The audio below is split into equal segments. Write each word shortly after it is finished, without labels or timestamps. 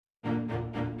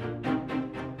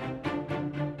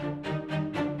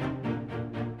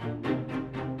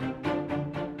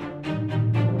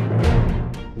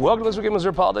Welcome to This Week in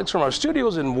Missouri Politics from our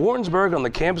studios in Warrensburg on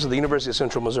the campus of the University of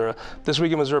Central Missouri. This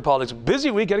Week in Missouri Politics, busy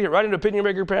week. Got to get right into opinion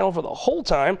maker panel for the whole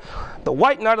time. The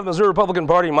White Knight of the Missouri Republican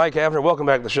Party, Mike Hafner. Welcome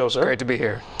back to the show, sir. Great to be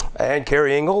here. And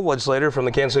Keri Ingle, legislator from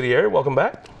the Kansas City area. Welcome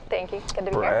back. Thank you. Good to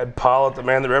be here. Brad Pollitt, the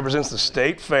man that represents the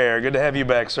state fair. Good to have you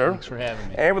back, sir. Thanks for having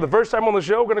me. And for the first time on the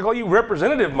show, we're going to call you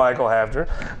Representative Michael Hafner.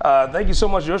 Thank you so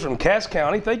much, Josh, from Cass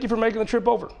County. Thank you for making the trip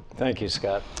over. Thank you,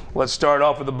 Scott. Let's start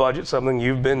off with the budget, something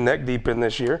you've been neck deep in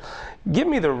this year. Give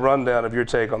me the rundown of your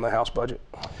take on the House budget.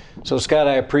 So, Scott,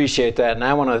 I appreciate that, and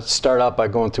I want to start out by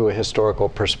going through a historical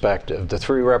perspective. The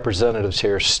three representatives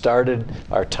here started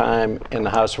our time in the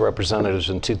House of Representatives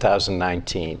in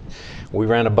 2019. We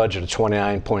ran a budget of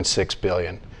 $29.6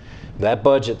 billion. That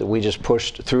budget that we just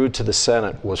pushed through to the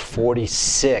Senate was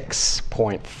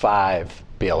 $46.5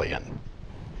 billion.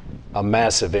 A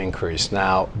massive increase.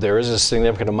 Now, there is a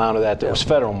significant amount of that was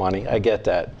federal money. I get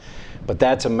that. But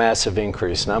that's a massive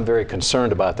increase, and I'm very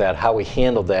concerned about that, how we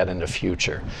handle that in the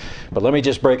future. But let me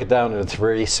just break it down into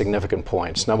three significant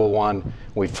points. Number one,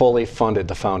 we fully funded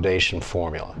the foundation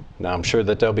formula. Now, I'm sure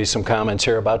that there'll be some comments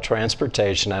here about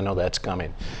transportation. I know that's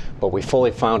coming. But we fully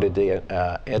funded the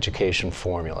education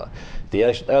formula. The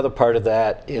other part of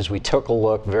that is we took a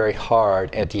look very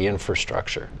hard at the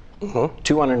infrastructure.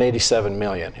 $287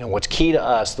 million. And what's key to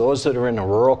us, those that are in the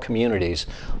rural communities,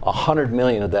 $100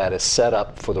 million of that is set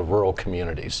up for the rural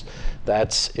communities.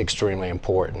 That's extremely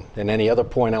important. And any other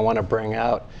point I want to bring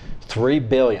out, $3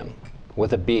 billion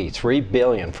with a B, $3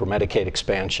 billion for Medicaid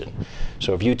expansion.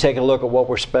 So if you take a look at what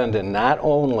we're spending, not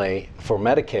only for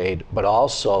Medicaid, but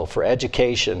also for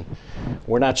education,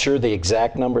 we're not sure the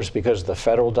exact numbers because of the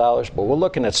federal dollars, but we're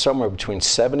looking at somewhere between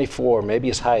 74, maybe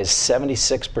as high as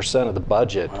 76% of the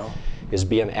budget is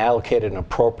being allocated and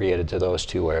appropriated to those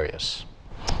two areas.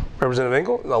 Representative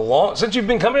Ingle, since you've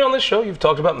been coming on this show, you've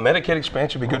talked about Medicaid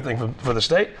expansion, be a good thing for the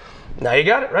state. Now you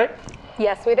got it, right?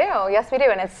 Yes, we do. Yes, we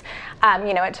do. And it's,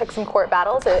 it took some court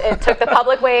battles. It took the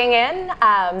public weighing in,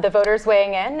 the voters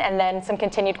weighing in, and then some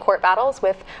continued court battles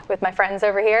with my friends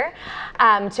over here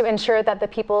to ensure that the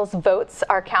people's votes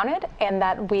are counted and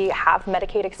that we have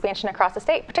Medicaid expansion across the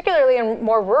state, particularly in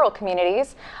more rural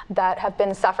communities that have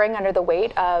been suffering under the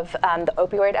weight of the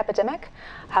opioid epidemic,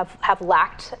 have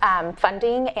lacked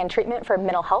funding and treatment for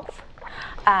mental health.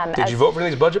 Did you vote for any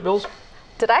of these budget bills?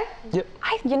 Did I? Yep.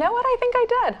 You know what? I think I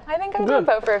did. I think I did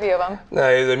vote for a few of them.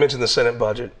 They mentioned the Senate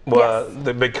budget. Well, Yes.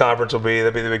 The big conference there'll be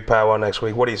the big powwow next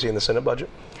week. What do you see in the Senate budget?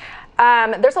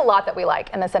 There's a lot that we like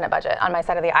in the Senate budget on my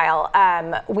side of the aisle.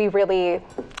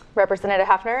 Representative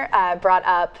Haffner brought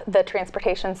up the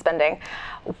transportation spending.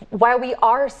 While we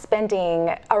are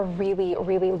spending a really,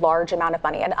 really large amount of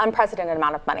money, an unprecedented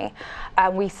amount of money,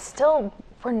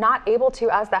 we're not able to,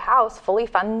 as the House, fully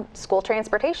fund school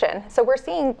transportation. So we're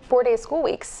seeing 4-day school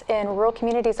weeks in rural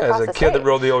communities across the state. As a kid that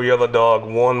rode the old yellow dog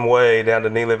one way down to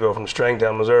Neelyville from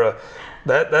Stringtown, Missouri,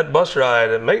 that bus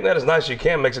ride, making that as nice as you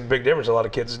can makes a big difference in a lot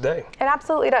of kids' day. It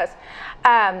absolutely does.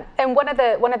 And one of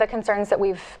the concerns that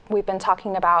we've been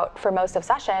talking about for most of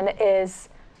session is,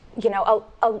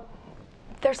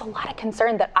 there's a lot of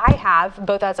concern that I have,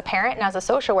 both as a parent and as a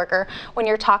social worker, when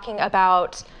you're talking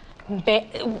about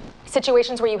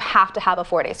situations where you have to have a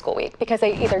 4-day school week because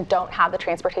they either don't have the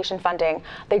transportation funding,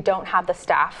 they don't have the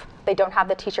staff, they don't have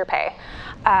the teacher pay.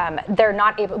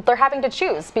 They're having to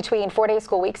choose between 4-day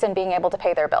school weeks and being able to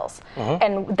pay their bills.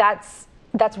 And that's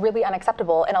really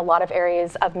unacceptable in a lot of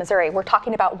areas of Missouri. We're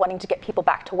talking about wanting to get people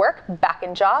back to work, back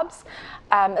in jobs.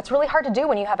 It's really hard to do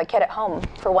when you have a kid at home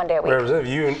for 1 day a week.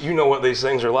 Representative, you know what these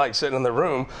things are like sitting in the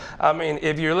room. I mean,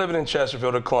 if you're living in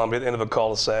Chesterfield or Columbia at the end of a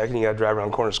cul-de-sac and you got to drive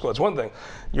around corner school, it's one thing.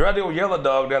 You're out the old yellow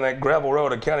dog down that gravel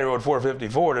road at County Road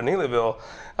 454 to Neelyville.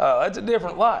 That's a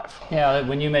different life. Yeah,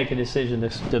 when you make a decision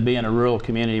to be in a rural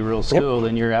community, rural school,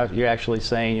 then you're actually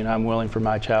saying, I'm willing for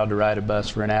my child to ride a bus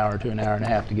for an hour to an hour and a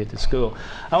half to get to school.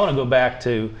 I want to go back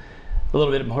to a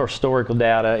little bit more historical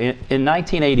data. In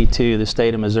 1982, the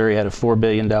state of Missouri had a $4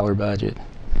 billion budget.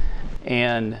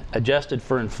 And adjusted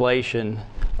for inflation,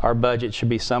 our budget should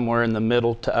be somewhere in the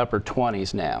middle to upper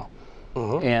 20s now.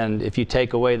 And if you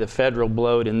take away the federal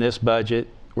bloat in this budget,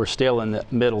 we're still in the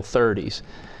middle 30s.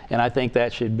 And I think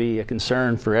that should be a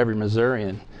concern for every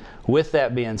Missourian. With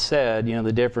that being said,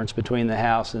 the difference between the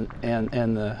House and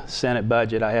the Senate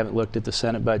budget, I haven't looked at the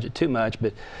Senate budget too much,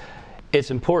 but it's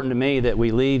important to me that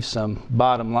we leave some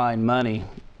bottom line money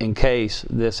in case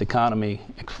this economy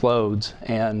explodes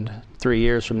and 3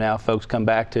 years from now folks come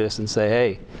back to us and say,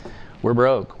 hey, we're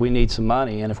broke, we need some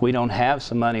money, and if we don't have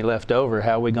some money left over,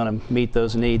 how are we going to meet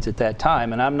those needs at that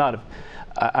time? And I'm not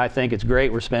I think it's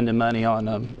great we're spending money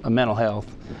on mental health.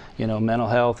 You know, mental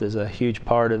health is a huge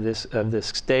part of this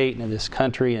state and of this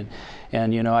country,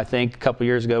 and you know, I think a couple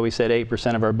years ago we said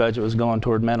 8% of our budget was going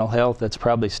toward mental health. That's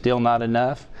probably still not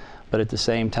enough, but at the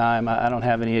same time, I don't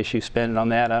have any issue spending on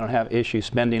that. I don't have issue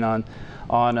spending on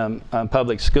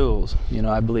public schools. You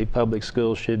know, I believe public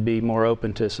schools should be more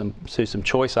open to some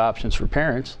choice options for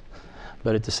parents,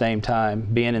 but at the same time,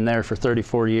 being in there for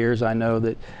 34 years, I know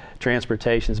that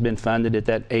transportation's been funded at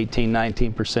that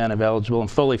 18-19% of eligible,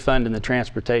 and fully funding the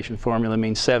transportation formula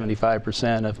means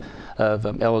 75%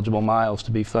 of eligible miles to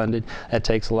be funded. That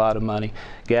takes a lot of money.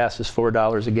 Gas is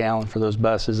 $4 a gallon for those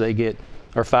buses. They get,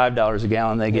 or $5 a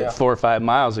gallon, they get 4 or 5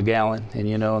 miles a gallon, and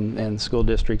you know, and school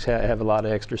districts have a lot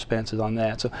of extra expenses on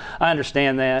that. So I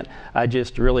understand that. I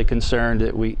just really concerned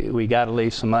that we got to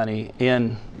leave some money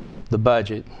in the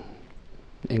budget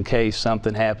in case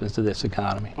something happens to this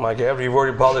economy. Mike Hafner, you've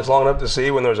worked in politics long enough to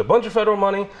see when there's a bunch of federal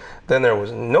money, then there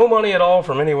was no money at all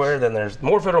from anywhere, then there's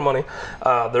more federal money.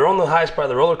 They're on the highest part of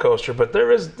the roller coaster, but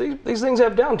these things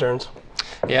have downturns.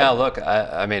 Yeah, look,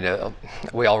 I mean,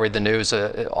 we all read the news.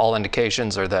 All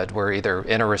indications are that we're either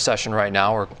in a recession right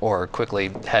now or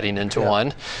quickly heading into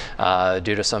one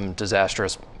due to some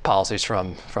disastrous policies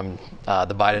from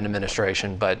the Biden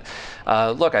administration. But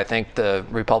look, I think the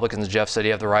Republicans in Jeff City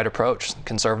have the right approach.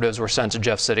 Conservatives were sent to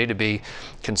Jeff City to be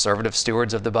conservative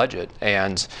stewards of the budget,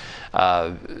 and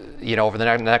you know, over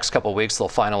the next couple of weeks they'll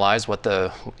finalize what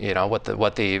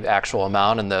the actual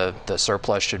amount and the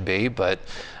surplus should be. But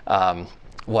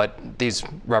what these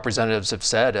representatives have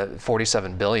said,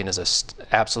 $47 billion is an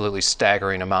absolutely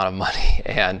staggering amount of money,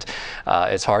 and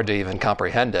it's hard to even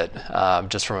comprehend it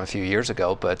just from a few years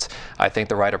ago. But I think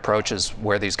the right approach is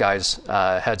where these guys'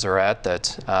 heads are at,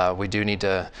 that we do need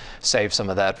to save some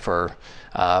of that for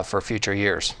future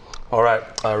years. All right,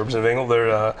 Representative Ingle,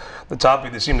 the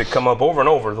topic that seemed to come up over and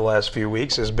over the last few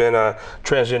weeks has been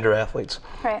transgender athletes.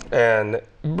 Right. And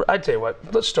I tell you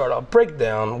what, let's start off. Break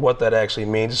down what that actually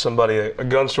means to somebody, a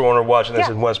gun store owner watching this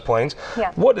in West Plains.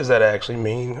 Yeah. What does that actually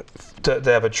mean to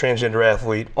have a transgender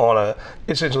athlete on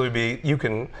essentially be, you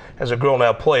can, as a girl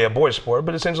now, play a boy sport,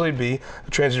 but essentially be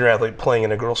a transgender athlete playing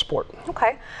in a girl sport?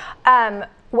 Okay.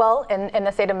 Well, in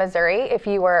the state of Missouri, if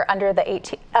you were under the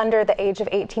age of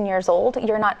 18 years old,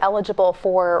 you're not eligible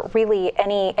for really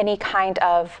any kind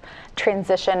of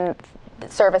transition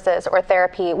services or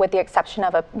therapy, with the exception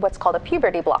of what's called a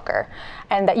puberty blocker,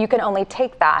 and that you can only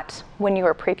take that when you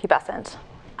are prepubescent.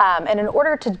 And in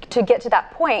order to get to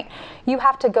that point, you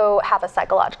have to go have a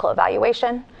psychological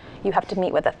evaluation. You have to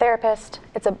meet with a therapist.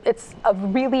 It's a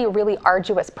really, really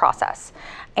arduous process.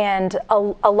 And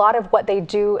a lot of what they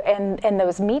do in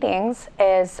those meetings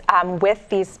is with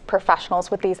these professionals,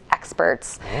 with these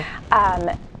experts,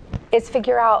 is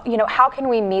figure out, you know, how can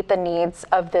we meet the needs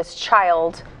of this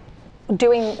child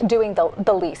doing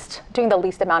the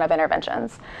least amount of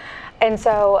interventions. And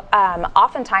so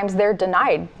oftentimes they're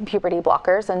denied puberty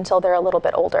blockers until they're a little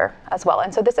bit older as well.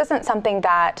 And so this isn't something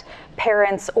that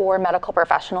parents or medical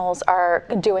professionals are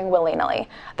doing willy-nilly.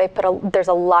 There's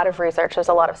a lot of research, there's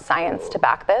a lot of science to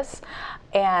back this.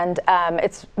 And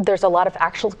there's a lot of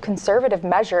actual conservative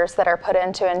measures that are put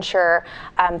in to ensure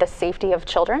the safety of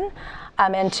children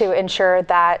and to ensure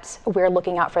that we're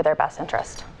looking out for their best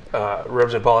interest.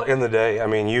 Representative Pollitt, in the day, I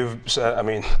mean, you've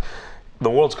said, the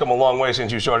world's come a long way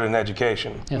since you started in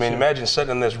education. Yes, I mean, imagine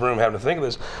sitting in this room having to think of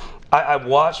this. I've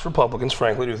watched Republicans,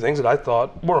 frankly, do things that I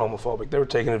thought were homophobic. They were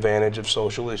taking advantage of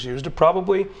social issues to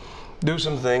probably do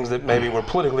some things that maybe were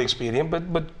politically expedient,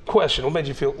 but questionable, made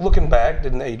you feel, looking back,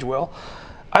 didn't age well.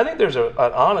 I think there's an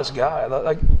honest guy.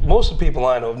 Like most of the people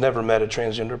I know have never met a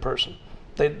transgender person.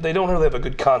 They don't really have a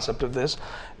good concept of this.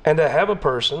 And to have a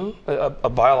person, a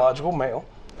biological male,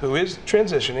 who is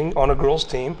transitioning on a girl's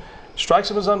team, strikes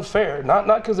them as unfair. Not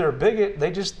because they're a bigot,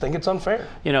 they just think it's unfair.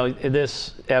 You know,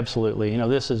 this, absolutely. You know,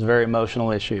 this is a very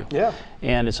emotional issue. Yeah.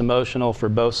 And it's emotional for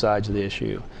both sides of the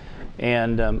issue.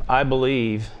 And I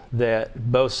believe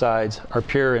that both sides are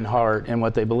pure in heart in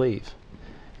what they believe.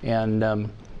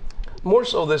 And more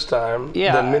so this time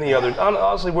than many other.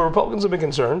 Honestly, where Republicans have been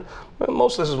concerned,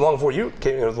 most of this is long before you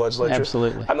came into the legislature.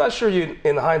 Absolutely. I'm not sure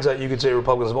in hindsight you could say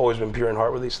Republicans have always been pure in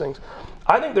heart with these things.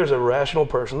 I think there's a rational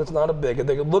person that's not a bigot.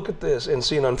 They could look at this and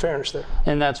see an unfairness there.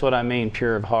 And that's what I mean,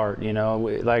 pure of heart. You know,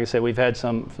 like I said, we've had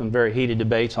some very heated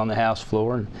debates on the House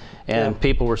floor, and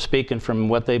people were speaking from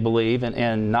what they believe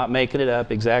and not making it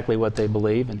up, exactly what they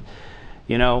believe. And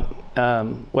you know,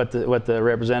 what the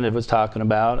representative was talking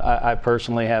about, I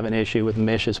personally have an issue with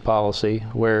MISH's policy,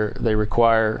 where they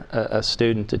require a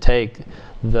student to take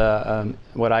the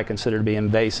what I consider to be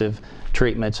invasive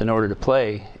treatments in order to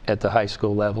play at the high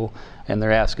school level, and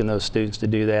they're asking those students to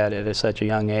do that at such a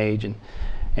young age.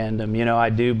 And you know, I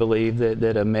do believe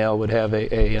that a male would have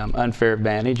a unfair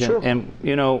advantage. Sure. And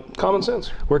you know, Common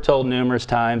sense. we're told numerous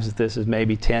times that this is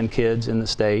maybe 10 kids in the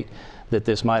state that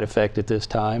this might affect at this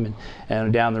time,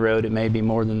 and down the road it may be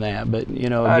more than that. But you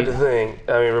know, I have to think.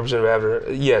 I mean, Representative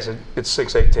Hafner, yes, it's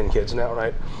 6, 8, 10 kids now,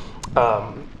 right?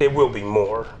 It will be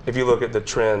more if you look at the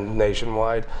trend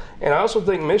nationwide. And I also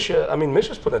think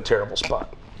Misha's put in a terrible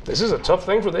spot. This is a tough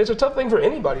thing it's a tough thing for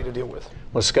anybody to deal with.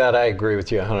 Well, Scott, I agree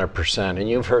with you 100%, and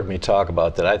you've heard me talk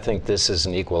about that. I think this is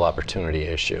an equal opportunity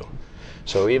issue.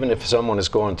 So even if someone is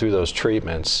going through those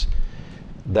treatments,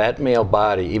 that male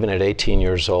body, even at 18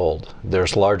 years old,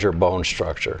 there's larger bone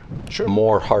structure, Sure.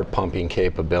 more heart pumping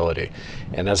capability.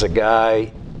 And as a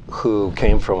guy who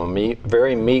came from a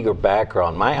very meager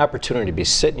background, my opportunity to be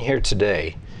sitting here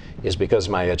today is because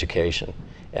of my education.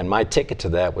 And my ticket to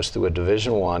that was through a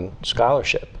Division I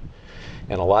scholarship.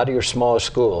 And a lot of your smaller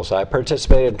schools, I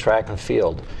participated in track and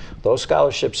field, those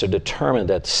scholarships are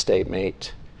determined at the state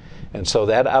meet. And so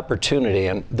that opportunity,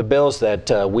 and the bills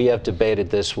that we have debated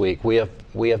this week, we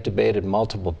have debated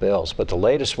multiple bills, but the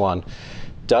latest one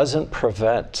doesn't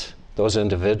prevent those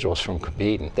individuals from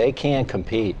competing. They can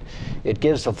compete. It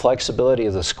gives the flexibility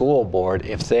of the school board.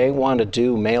 If they want to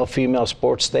do male-female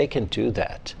sports, they can do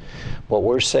that. What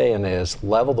we're saying is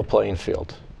level the playing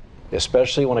field,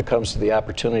 especially when it comes to the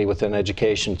opportunity within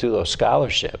education through those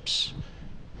scholarships.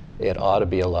 It ought to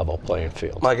be a level playing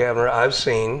field. Mike Haffner, I've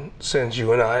seen, since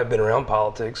you and I have been around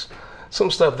politics,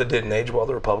 some stuff that didn't age well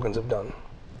the Republicans have done.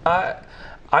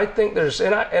 I think there's,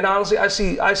 and honestly, I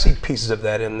see pieces of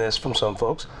that in this from some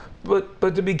folks.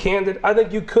 But to be candid, I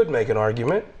think you could make an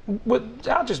argument,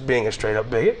 without just being a straight up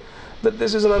bigot, that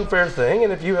this is an unfair thing.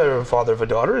 And if you are a father of a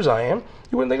daughter, as I am,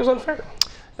 you wouldn't think it was unfair.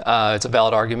 It's a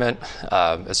valid argument.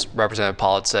 As Representative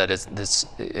Pollitt said,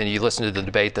 and you listened to the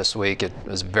debate this week, it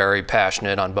was very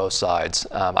passionate on both sides.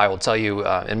 I will tell you,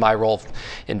 in my role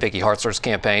in Vicky Hartzler's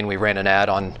campaign, we ran an ad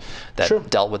on that Sure.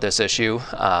 dealt with this issue,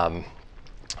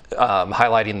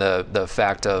 highlighting the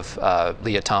fact of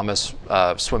Leah Thomas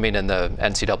swimming in the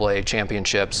NCAA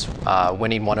championships,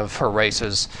 winning one of her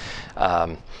races.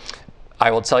 I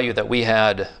will tell you that we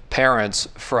had parents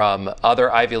from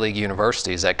other Ivy League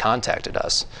universities that contacted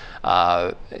us,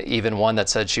 even one that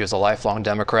said she was a lifelong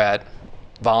Democrat,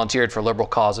 volunteered for liberal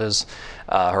causes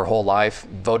her whole life,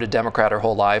 voted Democrat her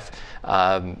whole life,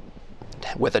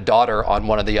 with a daughter on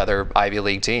one of the other Ivy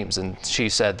League teams. And she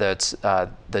said that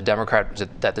the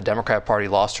Democrat Party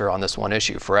lost her on this one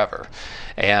issue forever.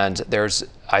 And there's,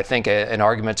 I think, an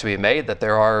argument to be made that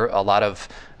there are a lot of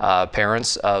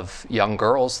parents of young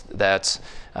girls that,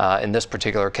 in this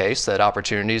particular case, that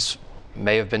opportunities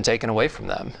may have been taken away from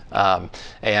them.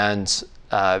 And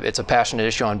it's a passionate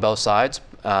issue on both sides.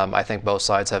 I think both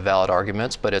sides have valid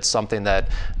arguments, but it's something that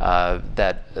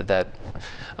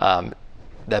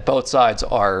that both sides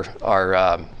are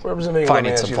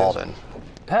finding some fault in.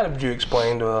 How did you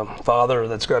explain to a father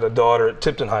that's got a daughter at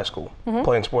Tipton High School,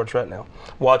 playing sports right now,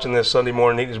 watching this Sunday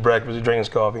morning, eating his breakfast, drinking his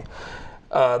coffee,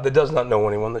 that does not know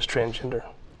anyone that's transgender?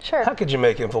 Sure. How could you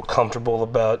make him feel comfortable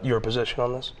about your position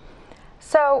on this?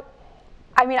 So,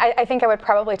 I mean, I think I would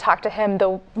probably talk to him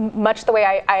much the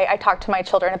way I talk to my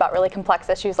children about really complex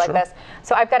issues like this.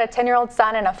 So I've got a 10-year-old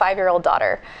son and a 5-year-old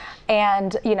daughter.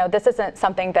 And, you know, this isn't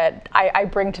something that I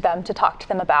bring to them to talk to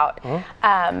them about.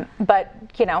 But,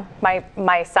 you know,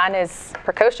 my son is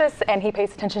precocious and he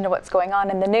pays attention to what's going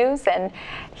on in the news. And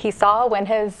he saw when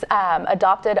his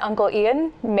adopted Uncle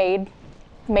Ian made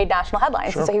national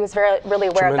headlines. Sure. So he was really aware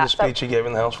of that. Tremendous speech he gave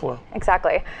in the House floor.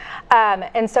 Exactly.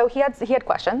 And so he had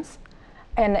questions.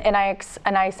 And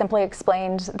I simply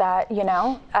explained that, you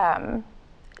know,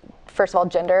 first of all,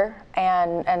 gender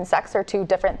and sex are two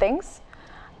different things,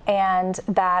 and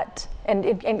that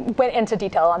and went into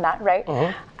detail on that, right?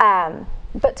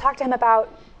 But talk to him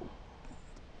about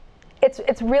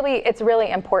it's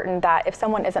really important that if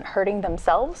someone isn't hurting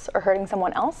themselves or hurting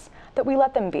someone else, that we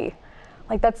let them be.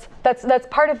 Like that's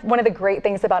part of one of the great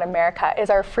things about America is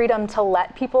our freedom to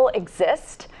let people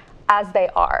exist as they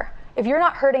are. If you're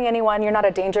not hurting anyone, you're not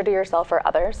a danger to yourself or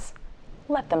others,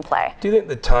 let them play. Do you think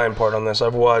the time part on this,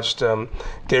 I've watched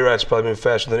gay rights probably been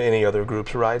faster than any other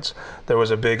group's rights. There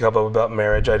was a big hubbub about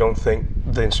marriage. I don't think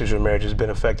the institution of marriage has been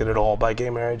affected at all by gay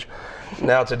marriage.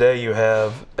 Now today you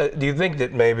have, do you think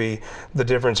that maybe the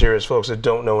difference here is folks that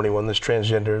don't know anyone that's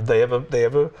transgender, they have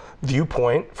a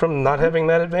viewpoint from not having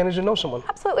that advantage to know someone?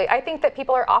 Absolutely. I think that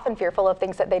people are often fearful of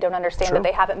things that they don't understand, True. that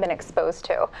they haven't been exposed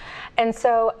to. And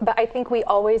so, but I think we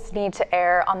always need to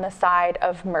err on the side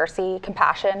of mercy,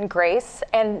 compassion, grace,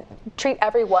 and treat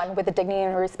everyone with the dignity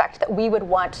and respect that we would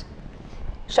want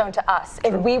shown to us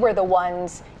if we were the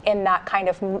ones in that kind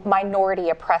of minority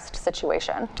oppressed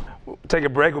situation. Take a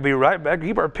break. We'll be right back.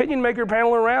 Keep our opinion maker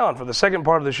panel around for the second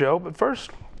part of the show. But first,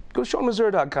 go to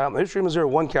ShowMissouri.com, the history of Missouri,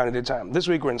 one county at a time. This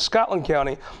week we're in Scotland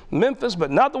County, Memphis,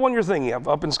 but not the one you're thinking of,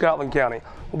 up in Scotland County.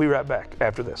 We'll be right back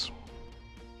after this.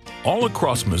 All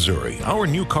across Missouri, our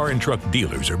new car and truck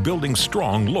dealers are building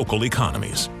strong local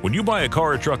economies. When you buy a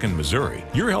car or truck in Missouri,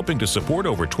 you're helping to support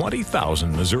over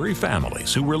 20,000 Missouri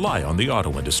families who rely on the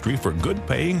auto industry for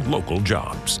good-paying local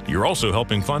jobs. You're also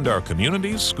helping fund our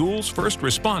communities, schools, first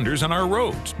responders, and our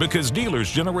roads because dealers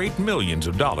generate millions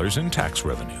of dollars in tax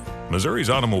revenue. Missouri's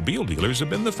automobile dealers have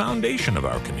been the foundation of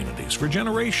our communities for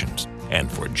generations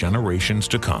and for generations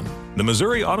to come. The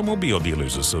Missouri Automobile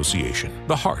Dealers Association,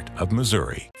 the heart of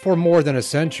Missouri. For more than a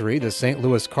century, the St.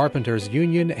 Louis Carpenters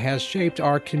Union has shaped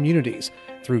our communities.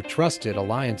 Through trusted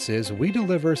alliances, we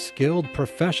deliver skilled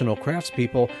professional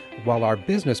craftspeople while our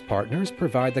business partners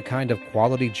provide the kind of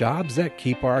quality jobs that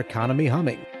keep our economy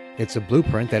humming. It's a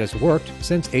blueprint that has worked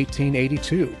since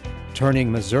 1882.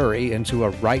 Turning Missouri into a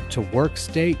right-to-work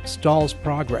state stalls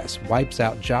progress, wipes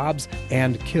out jobs,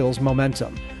 and kills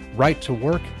momentum. Right to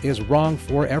work is wrong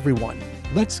for everyone.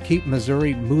 Let's keep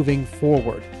Missouri moving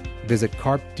forward. Visit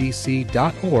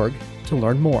carpdc.org to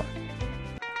learn more.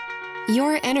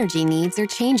 Your energy needs are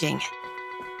changing.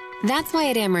 That's why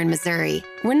at Ameren Missouri,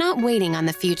 we're not waiting on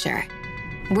the future.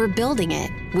 We're building it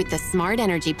with the Smart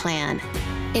Energy Plan,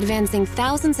 advancing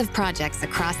thousands of projects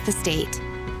across the state,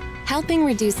 helping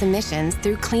reduce emissions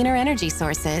through cleaner energy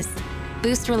sources,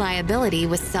 boost reliability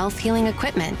with self-healing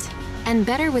equipment, and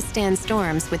better withstand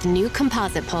storms with new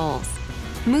composite poles.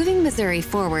 Moving Missouri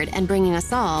forward and bringing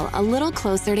us all a little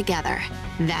closer together.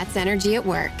 That's energy at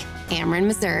work. Ameren,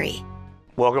 Missouri.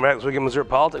 Welcome back to this week in Missouri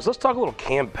Politics. Let's talk a little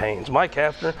campaigns. Mike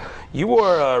Hafner, you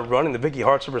are running the Vicki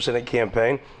Hartzler for Senate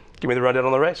campaign. Give me the rundown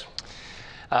on the race.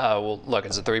 Well, look,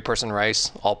 it's a three-person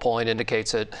race. All polling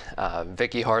indicates it.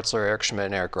 Vicki Hartzler, Eric Schmidt,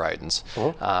 and Eric Greitens.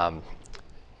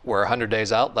 We're 100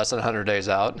 days out, less than 100 days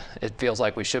out. It feels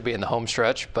like we should be in the home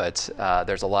stretch, but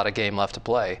there's a lot of game left to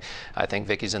play. I think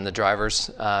Vicki's in the driver's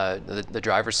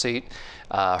seat.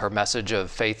 Her message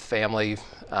of faith, family,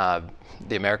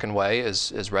 the American way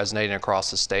is resonating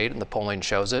across the state, and the polling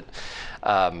shows it.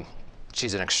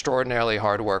 She's an extraordinarily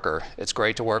hard worker. It's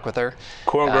great to work with her.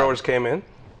 Corn growers came in.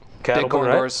 Big corn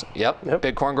right? growers, yep.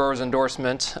 Big corn growers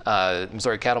endorsement.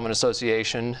 Missouri Cattlemen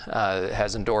Association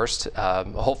has endorsed.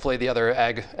 Hopefully the other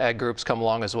ag groups come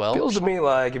along as well. Feels to me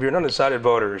like if you're an undecided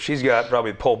voter, she's got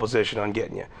probably pole position on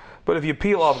getting you. But if you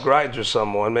peel off Greitens or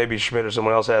someone, maybe Schmidt or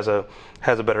someone else has a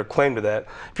better claim to that.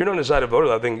 If you're an undecided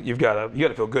voter, I think you got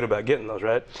to feel good about getting those,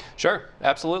 right? Sure,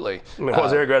 absolutely. I mean,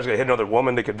 was Eric Greitens going to hit another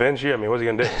woman to convince you? I mean, what's he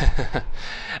going to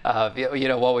do? You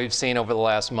know, what we've seen over the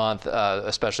last month,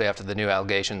 especially after the new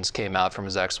allegations came out from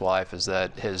his ex-wife, is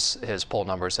that his poll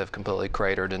numbers have completely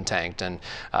cratered and tanked, and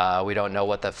we don't know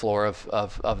what the floor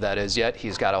of that is yet.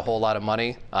 He's got a whole lot of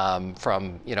money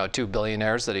from two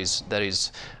billionaires that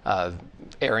he's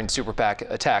airing super PAC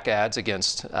attack ads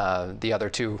against the other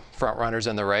two front runners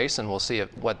in the race, and we'll see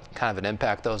what kind of an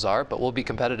impact those are. But we'll be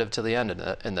competitive to the end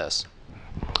in this.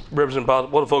 Representative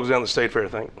Pollitt, what do folks down the state fair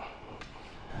think?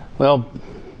 Well,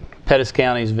 Pettis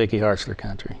County is Vicki Hartzler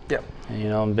country. Yep.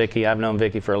 And Vicki, I've known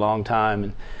Vicki for a long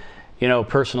time, and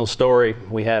personal story.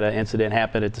 We had an incident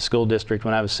happen at the school district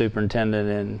when I was superintendent,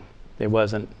 and it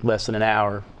wasn't less than an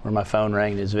hour where my phone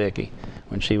rang as Vicki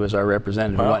when she was our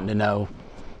representative, wanting to know,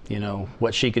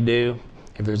 what she could do,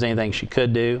 if there's anything she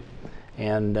could do.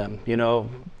 And,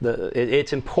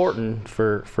 it's important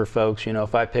for folks,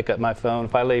 if I pick up my phone,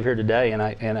 if I leave here today and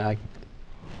I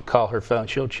call her phone,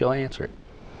 she'll answer it.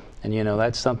 And,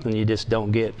 that's something you just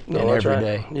don't get every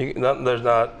day. There's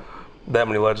not that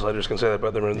many legislators can say that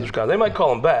about their members. They might call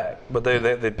them back, but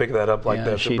they pick that up like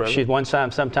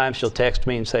that. Sometimes she'll text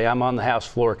me and say, I'm on the House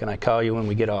floor, can I call you when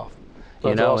we get off?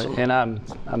 Awesome. And I'm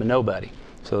a nobody.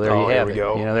 So there you have it.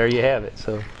 There you have it.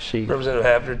 So Representative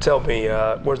Haffner, tell me,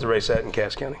 where's the race at in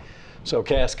Cass County? So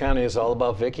Cass County is all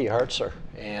about Vicki Hartzler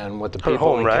and what the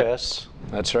people in Cass.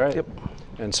 That's right. Yep.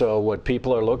 And so what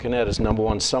people are looking at is, number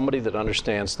one, somebody that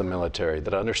understands the military,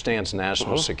 that understands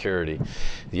national security.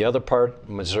 The other part,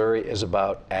 Missouri, is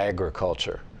about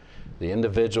agriculture. The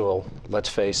individual, let's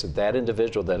face it, that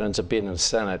individual that ends up being in the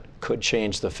Senate could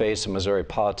change the face of Missouri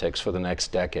politics for the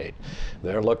next decade.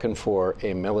 They're looking for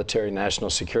a military national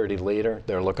security leader.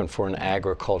 They're looking for an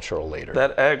agricultural leader.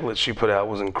 That ag list she put out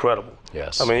was incredible.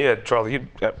 Yes. I mean, a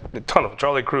ton of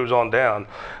Charlie Cruz on down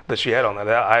that she had on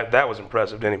that. That was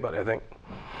impressive to anybody, I think.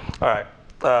 All right,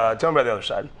 tell me about the other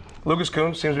side. Lucas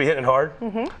Coons seems to be hitting hard.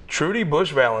 Trudy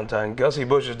Bush Valentine, Gussie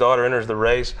Bush's daughter, enters the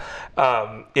race.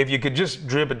 If you could just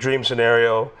drip a dream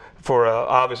scenario for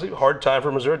obviously hard time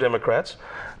for Missouri Democrats,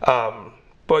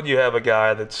 but you have a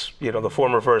guy that's, you know, the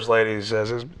former First Lady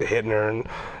says is hitting her, and,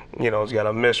 you know, he's got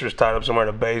a mistress tied up somewhere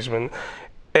in a basement.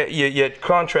 Yet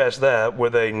contrast that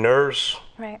with a nurse,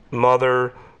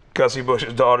 mother, Gussie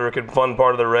Bush's daughter, who can fund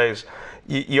part of the race.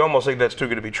 You almost think that's too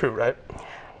good to be true, right?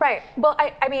 Right. Well,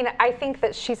 I mean, I think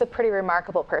that she's a pretty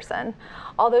remarkable person.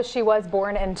 Although she was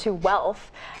born into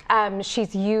wealth,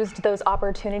 she's used those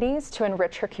opportunities to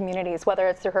enrich her communities, whether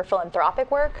it's through her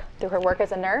philanthropic work, through her work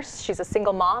as a nurse. She's a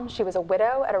single mom. She was a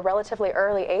widow at a relatively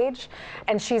early age,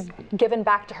 and she's given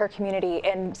back to her community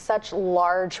in such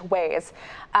large ways.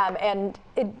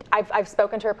 I've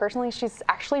spoken to her personally. She's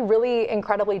actually really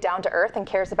incredibly down to earth and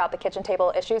cares about the kitchen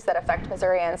table issues that affect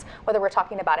Missourians, whether we're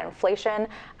talking about inflation,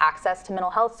 access to mental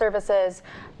health services,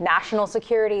 national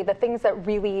security. The things that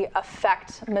really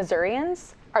affect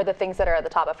Missourians are the things that are at the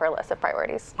top of her list of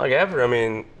priorities. Like Haffner, I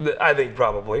mean, I think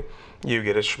probably you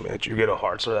get a Schmidt, you get a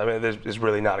Hart. So I mean, it's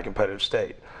really not a competitive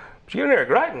state. But you get an Eric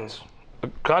Greitens.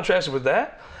 Contrasted with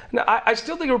that, now I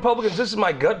still think Republicans, this is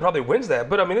my gut, probably wins that,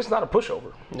 but I mean, it's not a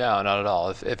pushover. No, not at all.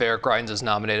 If Eric Greitens is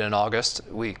nominated in August,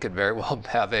 we could very well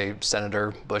have a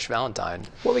Senator Bush Valentine.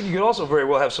 Well, you could also very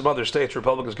well have some other states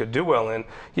Republicans could do well in.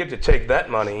 You have to take that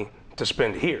money to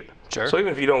spend here. Sure. So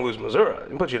even if you don't lose Missouri,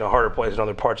 it puts you in a harder place in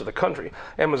other parts of the country.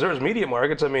 And Missouri's media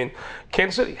markets, I mean,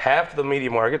 Kansas City, half the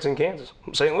media market's in Kansas.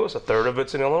 St. Louis, a third of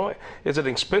it's in Illinois. It's an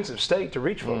expensive state to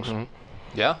reach folks.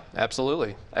 Yeah,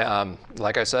 absolutely.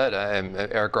 Like I said,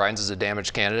 Eric Greitens is a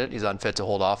damaged candidate. He's unfit to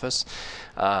hold office.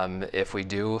 If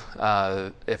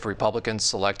Republicans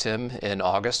select him in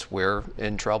August, we're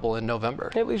in trouble in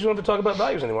November. At least you don't have to talk about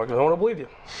values anymore, because I don't want to believe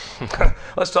you.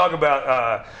 Let's talk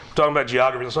about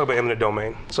geography. Let's talk about eminent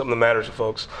domain, something that matters to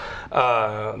folks.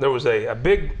 There was a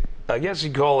big, I guess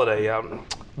you'd call it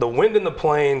the wind in the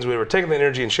plains. We were taking the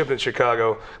energy and shipping it to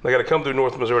Chicago. They got to come through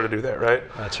North Missouri to do that, right?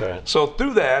 That's right. So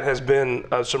through that has been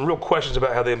some real questions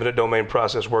about how the eminent domain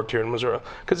process worked here in Missouri.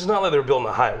 Because it's not like they're building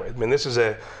a highway. I mean, this is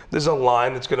a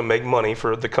line that's going to make money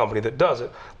for the company that does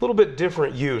it. A little bit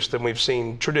different use than we've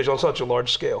seen traditionally on such a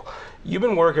large scale. You've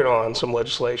been working on some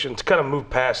legislation to kind of move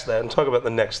past that and talk about the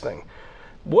next thing.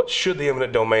 What should the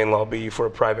eminent domain law be for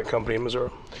a private company in Missouri?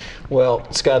 Well,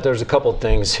 Scott, there's a couple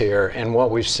things here, and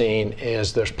what we've seen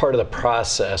is there's part of the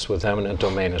process with eminent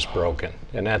domain is broken,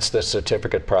 and that's the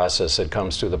certificate process that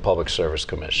comes through the Public Service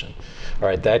Commission. All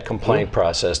right, that complaint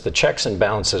process, the checks and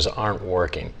balances aren't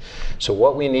working. So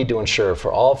what we need to ensure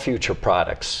for all future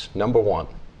products, number one,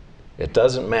 it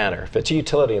doesn't matter. If it's a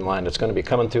utility line that's going to be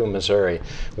coming through Missouri,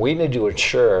 we need to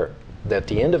ensure that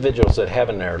the individuals that have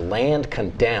their land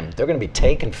condemned, they're going to be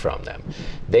taken from them.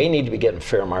 They need to be getting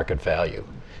fair market value.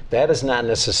 That is not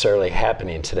necessarily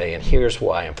happening today, and here's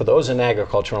why. And for those in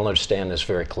agriculture, will understand this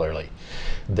very clearly.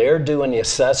 They're doing the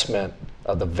assessment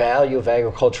of the value of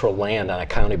agricultural land on a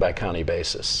county-by-county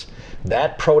basis.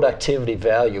 That productivity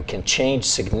value can change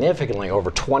significantly over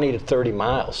 20 to 30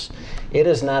 miles. It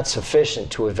is not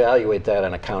sufficient to evaluate that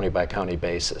on a county-by-county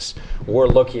basis. We're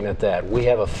looking at that. We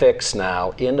have a fix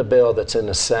now in the bill that's in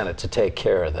the Senate to take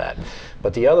care of that.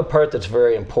 But the other part that's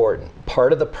very important,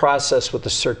 part of the process with the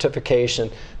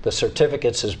certification, the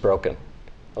certificates is broken,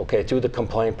 okay, through the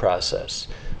complaint process.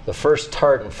 The first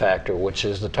tartan factor, which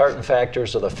is the tartan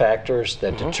factors are the factors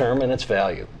that determine its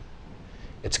value.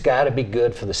 It's got to be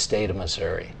good for the state of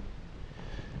Missouri.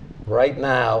 Right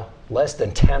now, less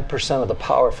than 10% of the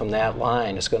power from that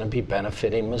line is going to be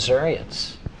benefiting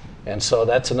Missourians. And so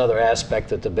that's another aspect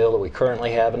that the bill that we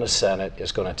currently have in the Senate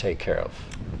is going to take care of.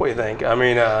 What do you think? I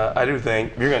mean, I do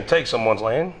think you're going to take someone's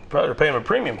land, probably pay them a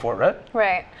premium for it, right?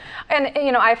 Right. And,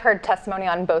 you know, I've heard testimony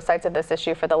on both sides of this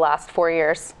issue for the last 4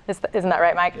 years. Isn't that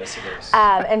right, Mike? Yes, it is.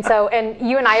 And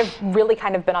you and I have really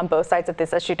kind of been on both sides of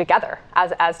this issue together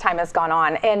as time has gone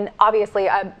on. And obviously,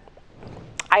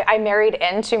 I married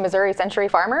into Missouri Century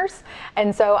Farmers,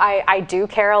 and so I do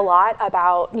care a lot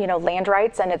about, you know, land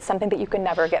rights, and it's something that you can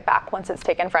never get back once it's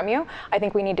taken from you. I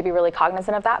think we need to be really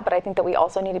cognizant of that, but I think that we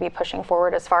also need to be pushing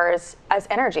forward as far as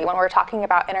energy. When we're talking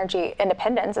about energy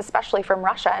independence, especially from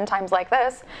Russia in times like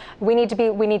this, we need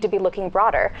to be looking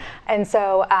broader. And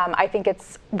so I think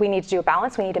we need to do a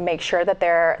balance. We need to make sure that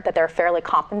they're fairly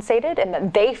compensated and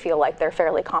that they feel like they're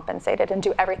fairly compensated, and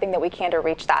do everything that we can to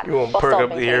reach that. You won't perk up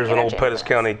the ears of an old Pettis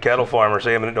County cattle farmer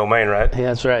say eminent domain, right? Yeah,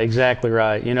 that's right, exactly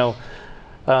right. You know,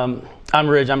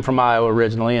 I'm from Iowa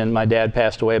originally, and my dad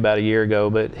passed away about a year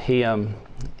ago, but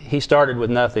he started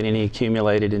with nothing and he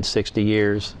accumulated in 60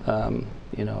 years,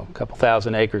 you know, a couple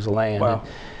thousand acres of land. Wow.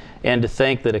 And to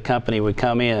think that a company would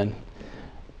come in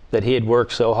that he had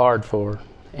worked so hard for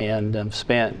and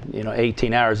spent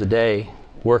 18 hours a day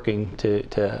working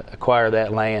to acquire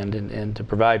that land and to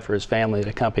provide for his family, that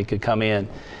a company could come in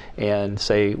and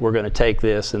say, we're going to take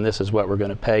this and this is what we're going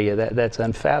to pay you. That's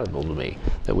unfathomable to me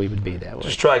that we would be that way.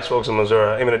 Just strikes folks in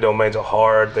Missouri. Eminent domain's a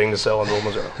hard thing to sell in rural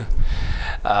Missouri.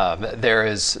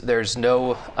 There's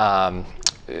no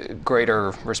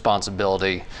greater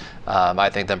responsibility, I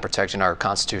think, than protecting our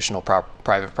constitutional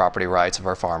private property rights of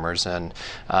our farmers. And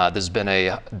this has been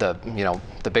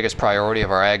the biggest priority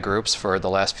of our ag groups for the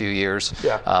last few years.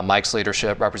 Yeah. Mike's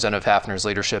leadership, Representative Haffner's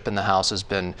leadership in the House has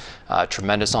been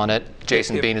tremendous on it.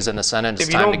 Jason Bean is in the Senate. It's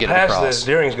time to get it across. If you don't pass this,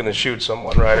 Deering's going to shoot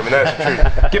someone, right? I mean, that's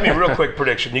the truth. Give me a real quick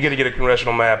prediction. You get to get a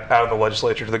congressional map out of the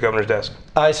legislature to the governor's desk.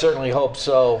 I certainly hope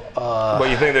so. What,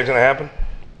 you think that's going to happen?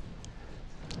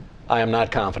 I am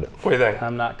not confident. What do you think?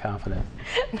 I'm not confident.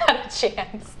 Not a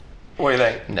chance. What do you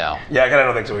think? No. Yeah, I kind of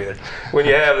don't think so either. When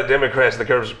you have the Democrats and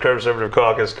the Conservative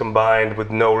Caucus combined with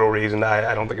no real reason,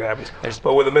 I don't think it happens.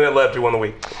 But with a minute left, who won the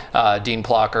week? Dean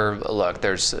Plocker. Look,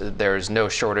 there's no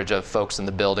shortage of folks in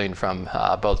the building from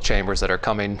both chambers that are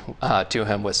coming to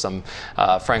him with some,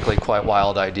 frankly, quite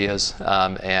wild ideas,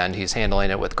 and he's handling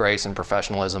it with grace and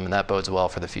professionalism, and that bodes well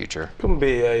for the future. Going to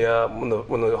be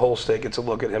when the whole state gets a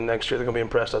look at him next year, they're going to be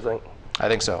impressed, I think. I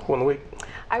think so. Who won the week?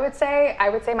 I would say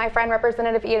my friend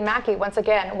Representative Ian Mackey, once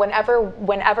again, whenever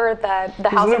the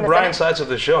House and the Brian Senate. Sites of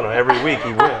the show now. Every week he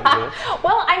wins. Right?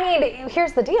 Well, I mean,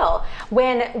 here's the deal.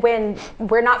 When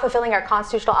we're not fulfilling our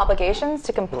constitutional obligations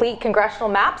to complete congressional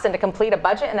maps and to complete a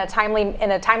budget in a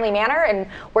timely manner, and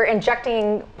we're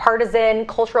injecting partisan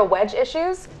cultural wedge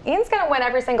issues, Ian's going to win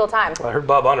every single time. I heard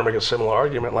Bob Honor make a similar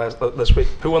argument this week.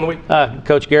 Who won the week?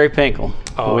 Coach Gary Pinkel.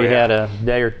 Oh, we yeah. had a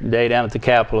day down at the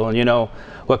Capitol, and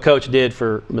what Coach did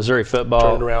for Missouri football.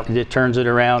 Turned it around. It turns it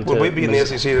around. Would we be in the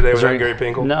SEC today without Gary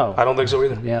Pinkel? No. I don't think so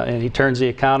either. Yeah, and he turns the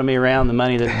economy around, the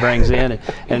money that it brings in,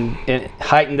 and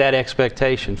heightened that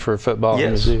expectation for football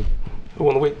in Mizzou. Who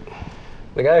won the week?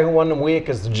 The guy who won the week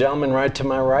is the gentleman right to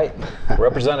my right,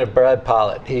 Representative Brad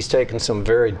Pollitt. He's taken some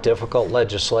very difficult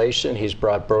legislation. He's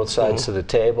brought both sides to the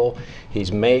table.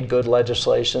 He's made good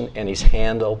legislation, and he's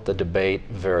handled the debate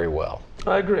very well.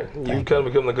 I agree. You've kind of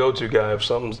become the go-to guy if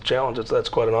something's challenged. That's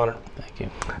quite an honor. Thank you.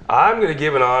 I'm going to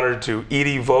give an honor to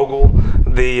Edie Vogel,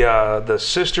 the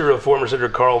sister of former Senator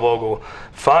Carl Vogel.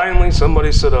 Finally,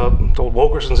 somebody stood up, told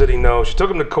Wilkerson City no. She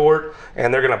took him to court,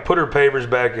 and they're going to put her pavers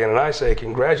back in. And I say,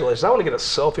 congratulations. I want to get a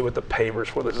selfie with the pavers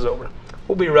before this is over.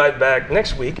 We'll be right back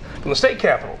next week from the state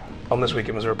capitol on This Week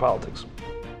in Missouri Politics.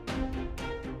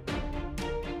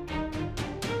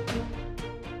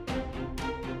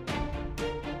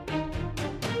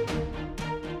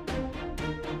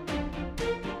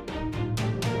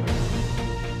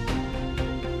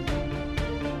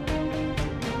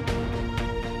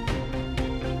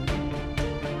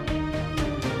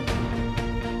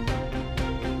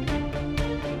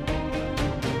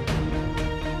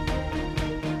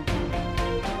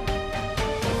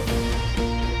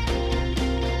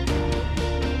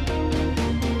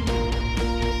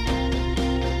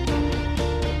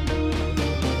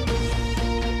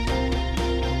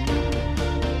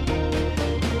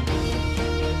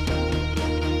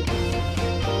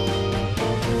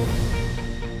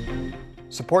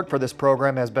 Support for this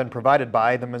program has been provided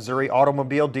by the Missouri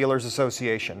Automobile Dealers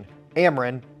Association,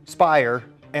 Ameren, Spire,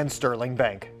 and Sterling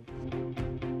Bank.